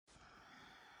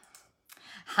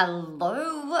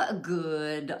Hello,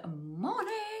 good morning.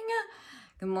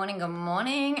 Good morning, good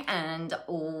morning, and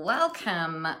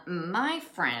welcome, my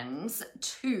friends,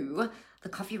 to the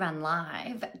Coffee Run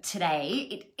Live. Today,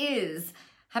 it is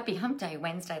Happy Hump Day,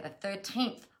 Wednesday, the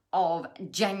 13th of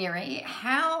January.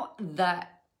 How the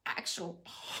actual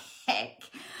heck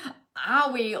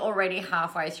are we already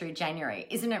halfway through January?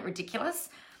 Isn't it ridiculous?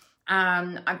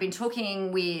 I've been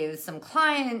talking with some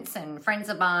clients and friends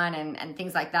of mine and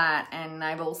things like that, and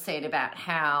they've all said about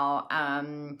how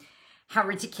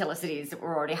ridiculous it is that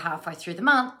we're already halfway through the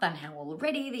month and how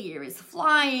already the year is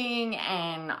flying.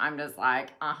 And I'm just like,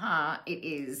 it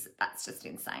is. That's just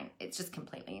insane. It's just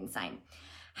completely insane.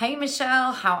 Hey,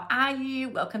 Michelle, how are you?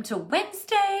 Welcome to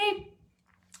Wednesday.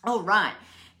 All right.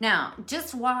 Now,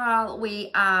 just while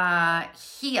we are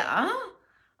here,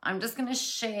 I'm just going to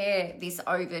share this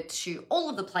over to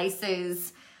all of the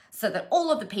places so that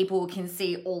all of the people can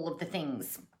see all of the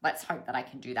things. Let's hope that I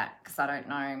can do that because I don't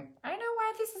know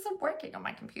why this isn't working on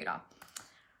my computer.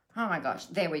 Oh my gosh,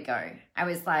 there we go. I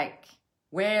was like,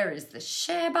 where is the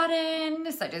share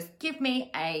button? So just give me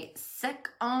a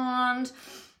second. All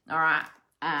right.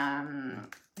 Oh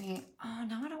no,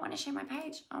 I don't want to share my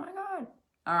page. Oh my God.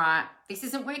 All right, this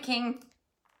isn't working.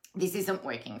 This isn't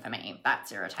working for me.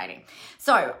 That's irritating.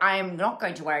 So I'm not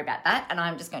going to worry about that, and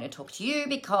I'm just going to talk to you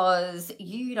because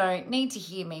you don't need to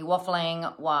hear me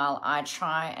waffling while I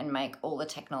try and make all the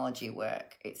technology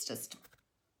work. It's just,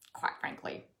 quite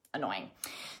frankly, annoying.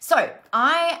 So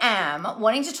I am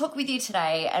wanting to talk with you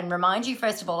today and remind you,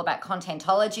 first of all, about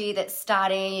Contentology that's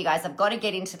starting. You guys have got to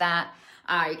get into that.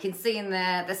 You can see in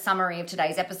the summary of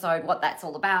today's episode what that's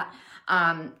all about.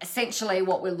 Essentially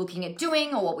what we're looking at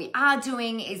doing, or what we are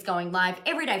doing, is going live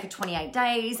every day for 28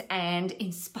 days and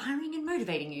inspiring and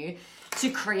motivating you to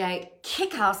create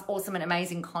kick-ass, awesome and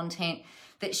amazing content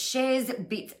that shares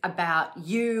bits about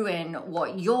you and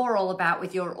what you're all about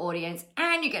with your audience,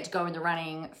 and you get to go in the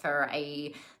running for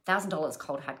 $1,000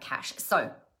 cold hard cash. So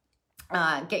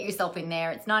get yourself in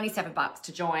there. It's $97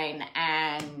 to join,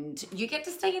 and you get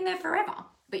to stay in there forever,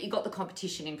 but you got the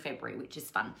competition in February, which is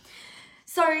fun.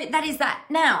 So that is that.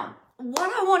 Now,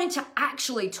 what I wanted to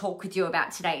actually talk with you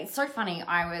about today, it's so funny.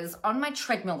 I was on my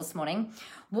treadmill this morning,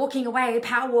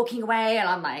 power walking away, and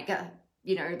I'm like,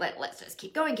 let's just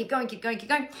keep going.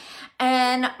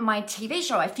 And my TV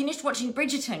show, I finished watching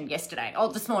Bridgerton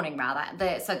this morning rather.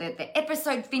 The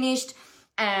episode finished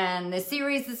and the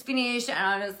series is finished, and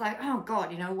I was like, oh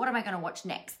God, what am I going to watch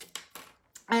next?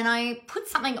 And I put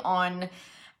something on,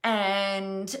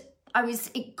 and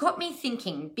it got me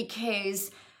thinking,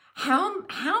 because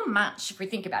how much, if we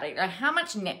think about it, how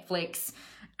much Netflix,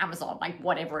 Amazon, like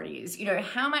whatever it is,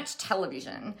 how much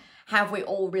television have we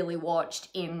all really watched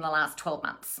in the last 12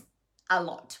 months? A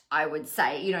lot, I would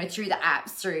say, through the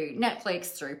apps, through Netflix,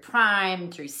 through Prime,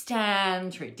 through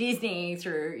Stan, through Disney,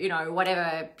 through,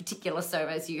 whatever particular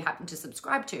service you happen to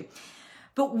subscribe to.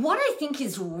 But what I think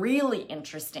is really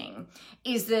interesting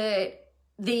is that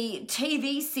the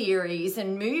TV series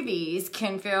and movies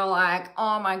can feel like,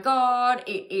 oh my God,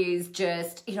 it is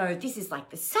just, this is like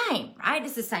the same, right?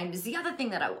 It's the same as the other thing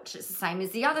that I watched. It's the same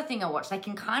as the other thing I watched. They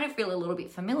can kind of feel a little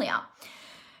bit familiar.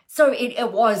 So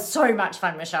it was so much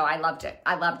fun, Michelle. I loved it.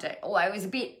 Although I was a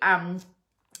bit, I'm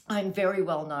very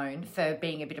well known for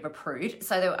being a bit of a prude.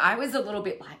 So I was a little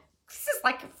bit like, this is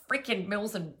like a freaking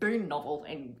Mills and Boon novel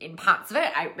in parts of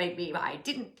it. I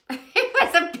didn't. It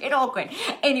was a bit awkward.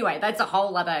 Anyway, that's a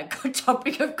whole other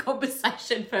topic of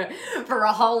conversation for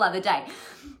a whole other day.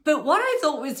 But what I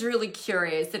thought was really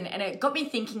curious, and it got me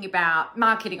thinking about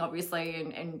marketing, obviously,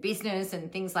 and business and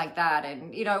things like that.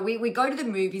 And, we go to the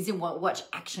movies and watch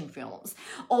action films,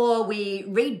 or we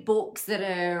read books that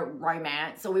are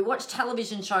romance, or we watch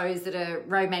television shows that are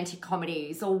romantic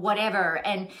comedies or whatever.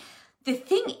 And the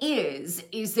thing is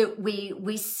that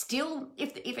we still,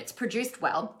 if it's produced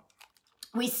well,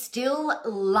 we still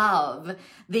love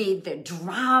the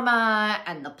drama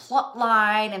and the plot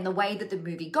line and the way that the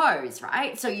movie goes,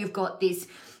 right? So you've got this,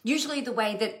 usually the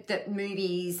way that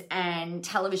movies and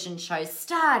television shows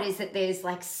start is that there's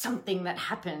like something that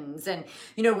happens, and,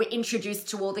 we're introduced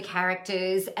to all the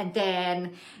characters, and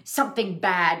then something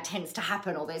bad tends to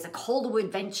happen, or there's a call to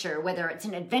adventure, whether it's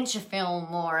an adventure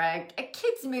film or a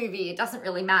kid's movie, it doesn't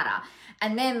really matter.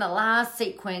 And then the last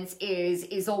sequence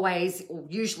is always, or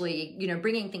usually,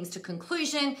 bringing things to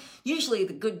conclusion, usually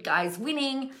the good guys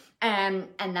winning, and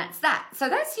that's that. So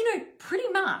that's, pretty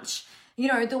much,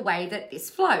 the way that this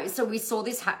flows. So we saw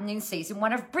this happen in season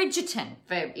 1 of Bridgerton.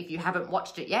 If you haven't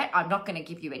watched it yet, I'm not going to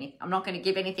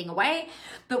give anything away,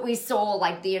 but we saw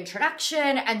like the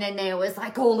introduction, and then there was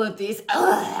like all of this,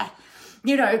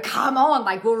 you know, come on,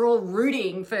 like we're all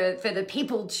rooting for the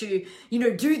people to, you know,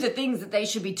 do the things that they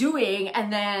should be doing.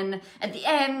 And then at the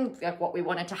end, like what we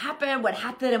wanted to happen, what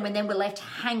happened, and then we're left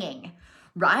hanging,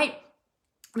 right?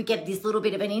 We get this little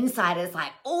bit of an insight as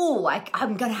like, oh,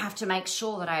 I'm going to have to make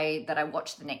sure that I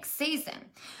watch the next season.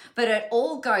 But it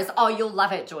all goes, oh, you'll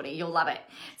love it, Geordie, you'll love it.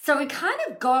 So we kind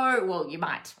of go, well, you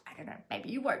might, I don't know, maybe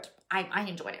you won't. I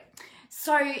enjoyed it.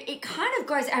 So it kind of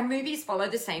goes, our movies follow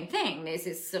the same thing. There's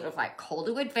this sort of like call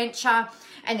to adventure,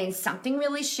 and then something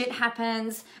really shit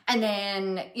happens. And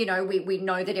then, you know, we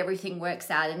know that everything works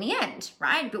out in the end,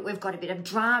 right? But we've got a bit of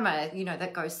drama, you know,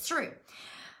 that goes through.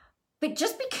 But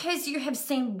just because you have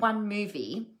seen one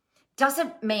movie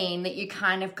doesn't mean that you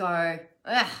kind of go,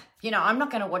 ugh, you know, I'm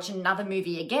not going to watch another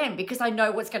movie again because I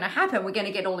know what's going to happen. We're going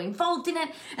to get all involved in it,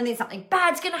 and then something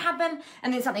bad's going to happen,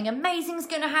 and then something amazing's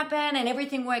going to happen, and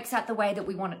everything works out the way that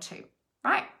we want it to,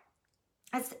 right?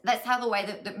 That's how the way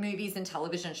that movies and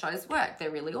television shows work.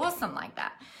 They're really awesome like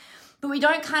that. But we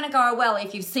don't kind of go, well,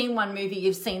 if you've seen one movie,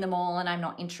 you've seen them all, and I'm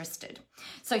not interested.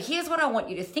 So here's what I want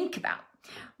you to think about.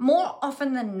 More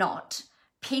often than not,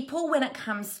 people, when it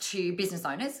comes to business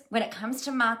owners, when it comes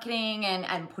to marketing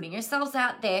and putting yourselves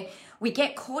out there, we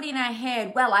get caught in our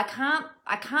head, well, I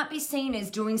can't be seen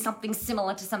as doing something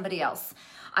similar to somebody else.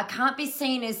 I can't be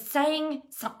seen as saying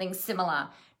something similar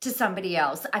to somebody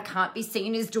else. I can't be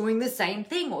seen as doing the same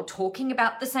thing or talking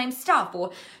about the same stuff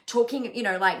or talking, you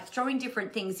know, like throwing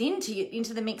different things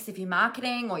into the mix of your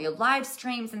marketing or your live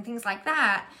streams and things like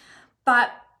that.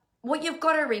 But what you've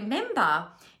got to remember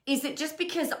is that just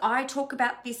because I talk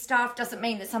about this stuff doesn't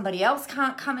mean that somebody else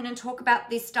can't come in and talk about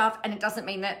this stuff, and it doesn't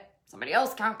mean that somebody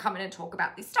else can't come in and talk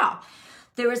about this stuff.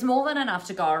 There is more than enough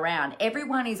to go around.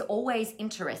 Everyone is always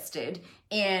interested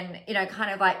in, you know,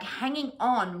 kind of like hanging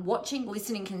on, watching,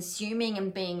 listening, consuming,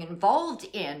 and being involved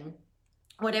in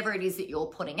whatever it is that you're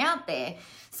putting out there,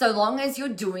 so long as you're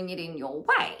doing it in your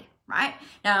way, right?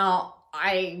 Now,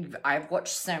 I've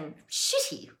watched some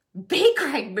shitty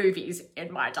B-grade movies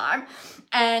in my time,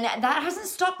 and that hasn't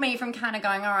stopped me from kind of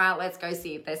going, all right, let's go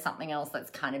see if there's something else that's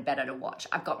kind of better to watch.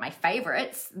 I've got my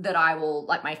favorites that I will,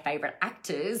 like my favorite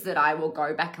actors that I will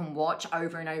go back and watch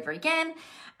over and over again,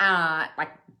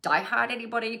 like Die Hard,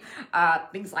 anybody,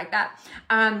 things like that.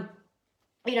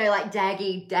 You know, like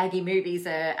daggy movies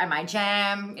are my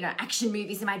jam, you know, action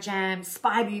movies are my jam,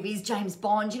 spy movies, James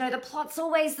Bond, you know, the plot's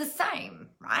always the same,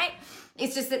 right?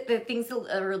 It's just that the things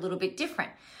are a little bit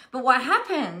different. But what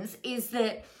happens is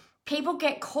that people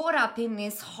get caught up in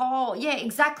this whole, yeah,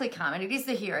 exactly, Carmen, it is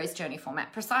the hero's journey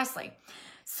format, precisely.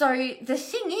 So the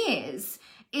thing is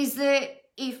that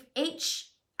if each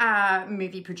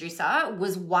movie producer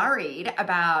was worried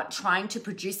about trying to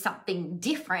produce something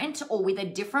different or with a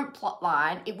different plot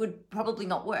line, it would probably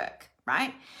not work,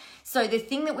 right? So the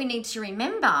thing that we need to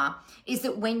remember is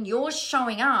that when you're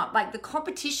showing up, like the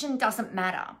competition doesn't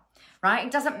matter, right?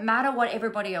 It doesn't matter what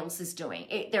everybody else is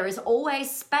doing. There is always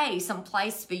space and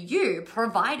place for you,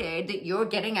 provided that you're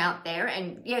getting out there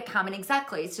and, yeah, Carmen,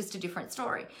 exactly. It's just a different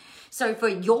story. So for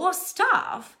your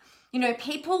stuff, you know,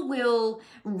 people will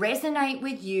resonate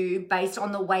with you based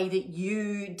on the way that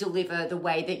you deliver, the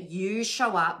way that you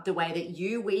show up, the way that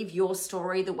you weave your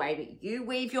story, the way that you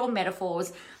weave your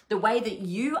metaphors, the way that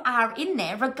you are in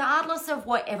there, regardless of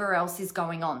whatever else is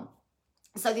going on.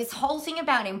 So this whole thing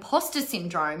about imposter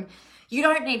syndrome, you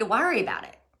don't need to worry about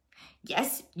it.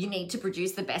 Yes, you need to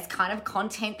produce the best kind of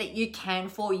content that you can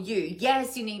for you.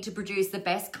 Yes, you need to produce the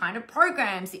best kind of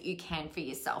programs that you can for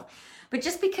yourself. But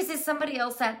just because there's somebody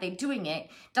else out there doing it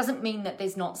doesn't mean that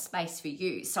there's not space for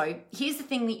you. So here's the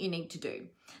thing that you need to do.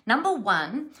 Number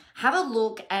one, have a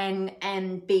look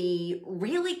and be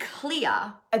really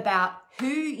clear about who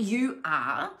you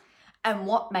are and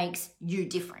what makes you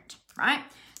different, right?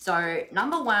 So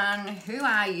number one, who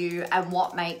are you and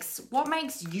what makes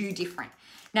you different?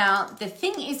 Now, the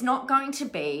thing is not going to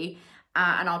be,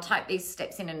 and I'll type these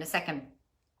steps in a second,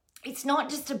 it's not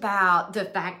just about the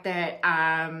fact that,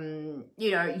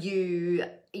 you know,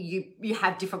 you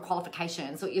have different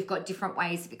qualifications or you've got different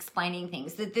ways of explaining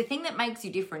things. The thing that makes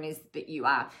you different is that you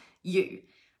are you,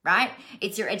 right?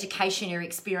 It's your education, your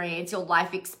experience, your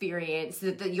life experience,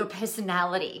 your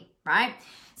personality, right?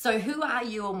 So who are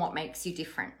you and what makes you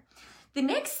different? The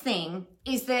next thing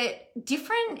is that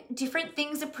different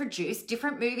things are produced,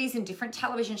 different movies and different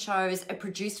television shows are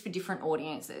produced for different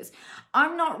audiences. I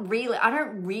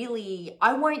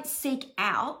won't seek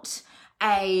out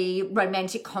a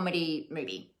romantic comedy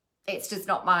movie. It's just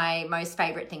not my most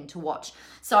favorite thing to watch.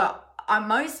 So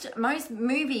most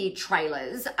movie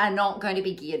trailers are not going to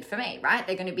be geared for me, right?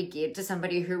 They're going to be geared to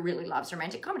somebody who really loves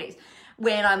romantic comedies.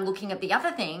 When I'm looking at the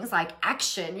other things like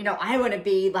action, you know, I want to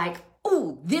be like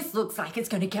oh, this looks like it's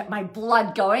going to get my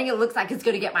blood going. It looks like it's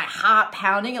going to get my heart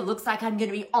pounding. It looks like I'm going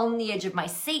to be on the edge of my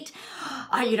seat.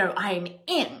 I'm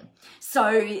in.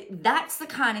 So that's the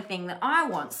kind of thing that I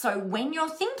want. So when you're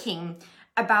thinking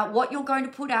about what you're going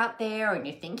to put out there and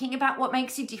you're thinking about what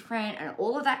makes you different and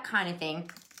all of that kind of thing,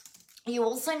 you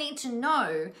also need to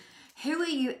know who are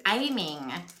you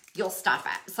aiming your stuff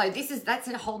at. So that's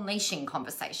a whole niching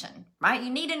conversation, right? You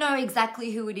need to know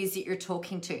exactly who it is that you're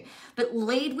talking to, but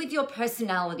lead with your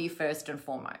personality first and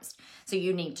foremost. So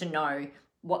you need to know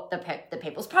what the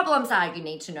people's problems are. You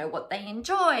need to know what they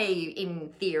enjoy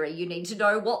in theory. You need to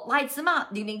know what lights them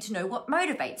up. You need to know what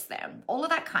motivates them, all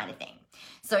of that kind of thing.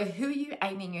 So who are you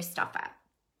aiming your stuff at?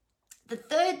 The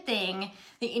third thing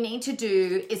that you need to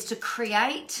do is to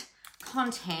create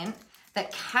content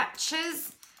that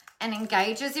captures and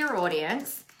engages your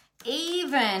audience,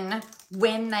 even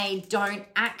when they don't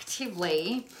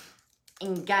actively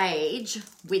engage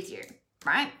with you,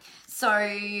 right?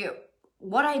 So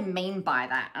what I mean by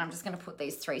that, and I'm just going to put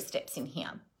these 3 steps in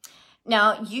here.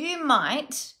 Now, you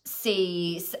might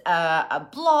see a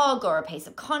blog or a piece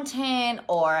of content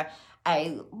or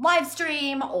a live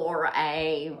stream or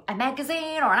a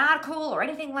magazine or an article or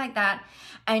anything like that,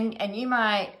 and you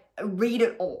might read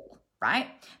it all, right?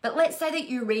 But let's say that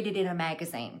you read it in a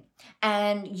magazine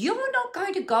and you're not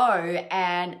going to go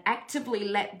and actively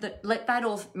let that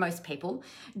author, most people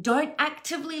don't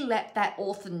actively let that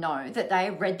author know that they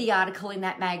read the article in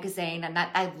that magazine and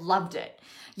that they've loved it.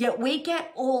 Yet we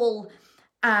get all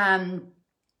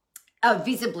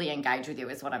visibly engaged with you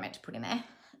is what I meant to put in there.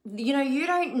 You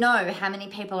don't know how many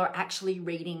people are actually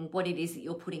reading what it is that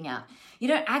you're putting out. You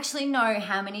don't actually know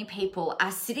how many people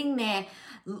are sitting there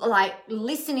like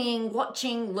listening,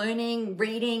 watching, learning,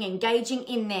 reading, engaging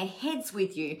in their heads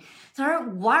with you. So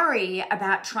don't worry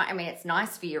about it's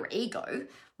nice for your ego,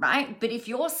 right? But if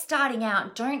you're starting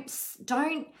out, don't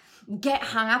get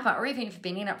hung up on, or even if you've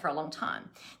been in it for a long time,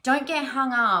 don't get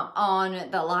hung up on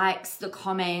the likes, the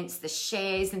comments, the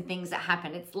shares and things that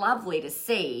happen. It's lovely to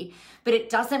see, but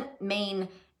it doesn't mean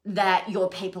that your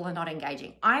people are not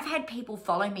engaging. I've had people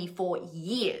follow me for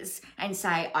years and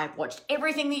say, I've watched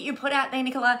everything that you put out there,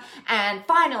 Nicola, and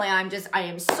finally I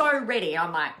am so ready.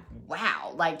 I'm like,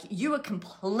 wow, like you are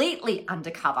completely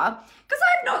undercover because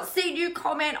I've not seen you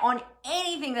comment on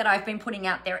anything that I've been putting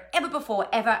out there ever before,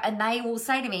 ever. And they will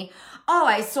say to me, oh,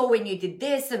 I saw when you did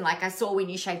this, and like I saw when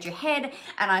you shaved your head,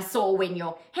 and I saw when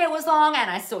your hair was long,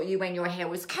 and I saw you when your hair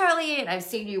was curly, and I've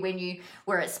seen you when you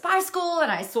were at spy school,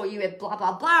 and I saw you at blah,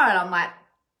 blah, blah. And I'm like,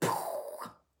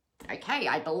 okay,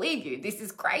 I believe you. This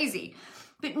is crazy.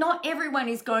 But not everyone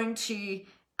is going to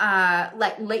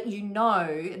let you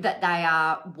know that they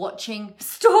are watching,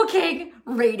 stalking,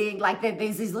 reading, like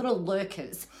there's these little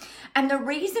lurkers. And the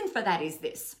reason for that is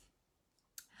this.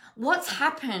 What's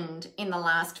happened in the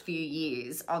last few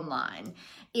years online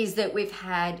is that we've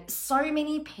had so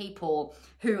many people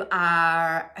who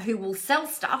will sell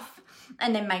stuff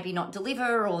and then maybe not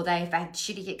deliver, or they've had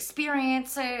shitty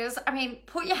experiences. I mean,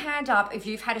 put your hand up if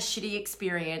you've had a shitty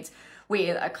experience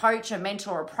with a coach, a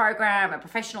mentor, a program, a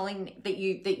professional that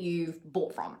you've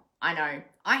bought from. I know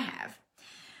I have.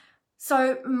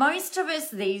 So most of us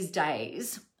these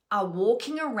days are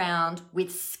walking around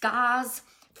with scars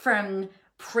from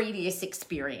previous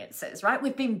experiences, right?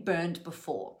 We've been burned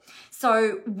before.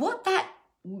 So what that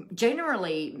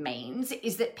generally means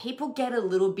is that people get a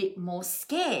little bit more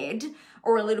scared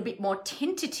or a little bit more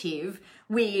tentative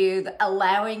with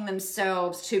allowing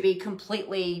themselves to be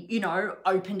completely,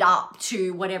 opened up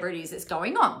to whatever it is that's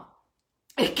going on.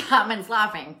 Carmen's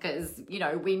laughing because,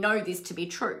 we know this to be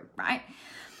true, right?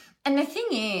 And the thing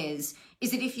is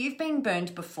that if you've been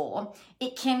burned before,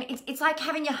 it's like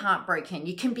having your heart broken.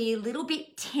 You can be a little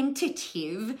bit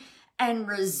tentative and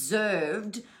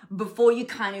reserved before you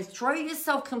kind of throw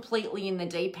yourself completely in the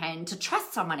deep end to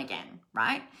trust someone again,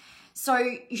 right?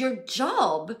 So your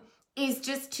job is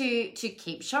just to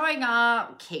keep showing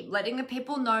up, keep letting the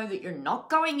people know that you're not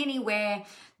going anywhere,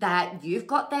 that you've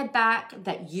got their back,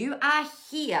 that you are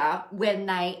here when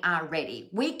they are ready.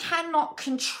 We cannot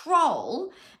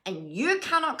control, and you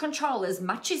cannot control as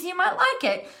much as you might like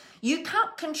it, you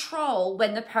can't control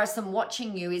when the person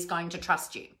watching you is going to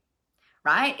trust you,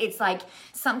 right? It's like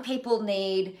some people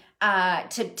need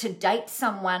to date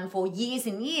someone for years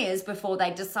and years before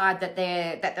they decide that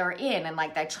they're in and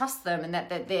like they trust them and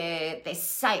that they're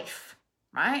safe,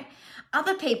 right?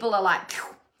 Other people are like,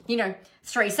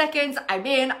 3 seconds, I'm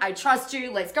in, I trust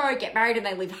you, let's go, get married, and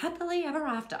they live happily ever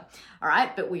after. All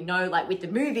right, but we know, like with the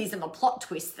movies and the plot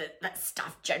twists, that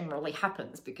stuff generally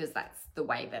happens because that's the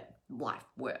way that life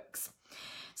works.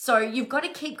 So you've got to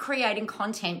keep creating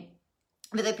content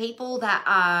for the people that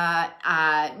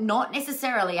are not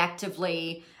necessarily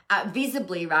actively,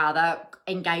 visibly rather,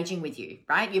 engaging with you,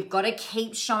 right? You've got to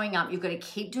keep showing up. You've got to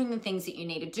keep doing the things that you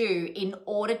need to do in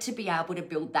order to be able to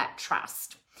build that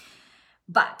trust.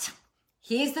 But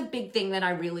here's the big thing that I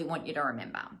really want you to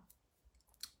remember.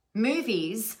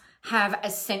 Movies have a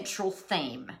central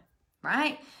theme,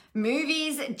 right?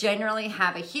 Movies generally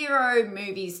have a hero,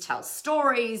 movies tell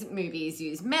stories, movies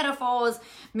use metaphors,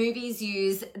 movies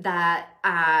use that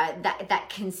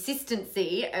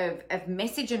consistency of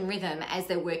message and rhythm as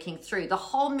they're working through. The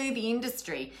whole movie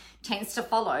industry tends to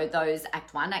follow those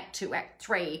act 1, act 2, act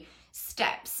 3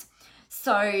 steps.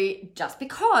 So just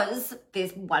because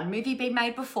there's one movie being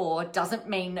made before doesn't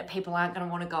mean that people aren't going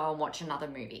to want to go and watch another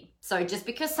movie. So just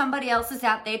because somebody else is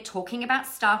out there talking about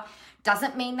stuff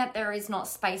doesn't mean that there is not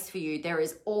space for you. There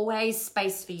is always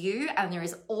space for you, and there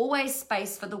is always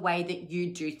space for the way that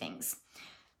you do things.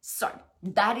 So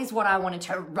that is what I wanted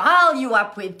to rile you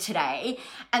up with today.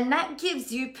 And that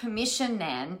gives you permission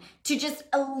then to just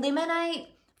eliminate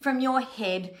from your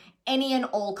head any and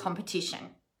all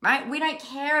competition, right? We don't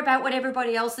care about what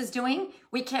everybody else is doing.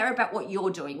 We care about what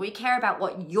you're doing. We care about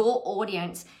what your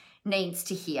audience needs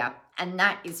to hear. And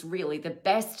that is really the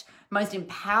best, most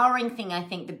empowering thing. I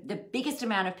think the biggest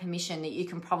amount of permission that you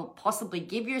can possibly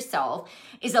give yourself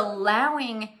is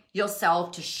allowing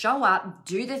yourself to show up,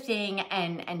 do the thing,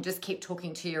 and just keep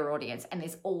talking to your audience. And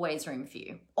there's always room for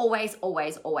you. Always,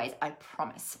 always, always, I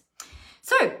promise.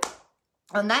 So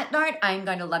on that note, I'm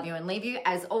going to love you and leave you.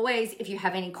 As always, if you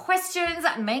have any questions,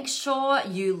 make sure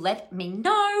you let me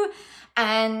know.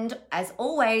 And as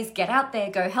always, get out there,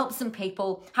 go help some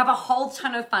people, have a whole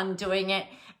ton of fun doing it.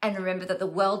 And remember that the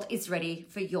world is ready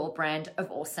for your brand of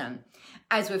awesome.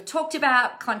 As we've talked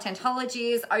about,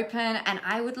 Contentology is open, and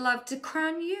I would love to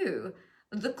crown you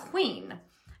the queen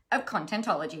of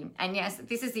Contentology. And yes,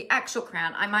 this is the actual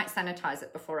crown. I might sanitize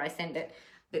it before I send it,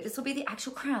 but this will be the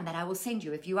actual crown that I will send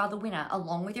you if you are the winner,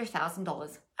 along with your $1,000. I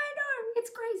know, it's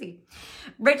crazy.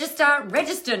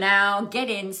 Register now,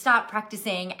 get in, start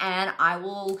practicing, and I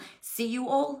will see you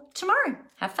all tomorrow.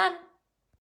 Have fun.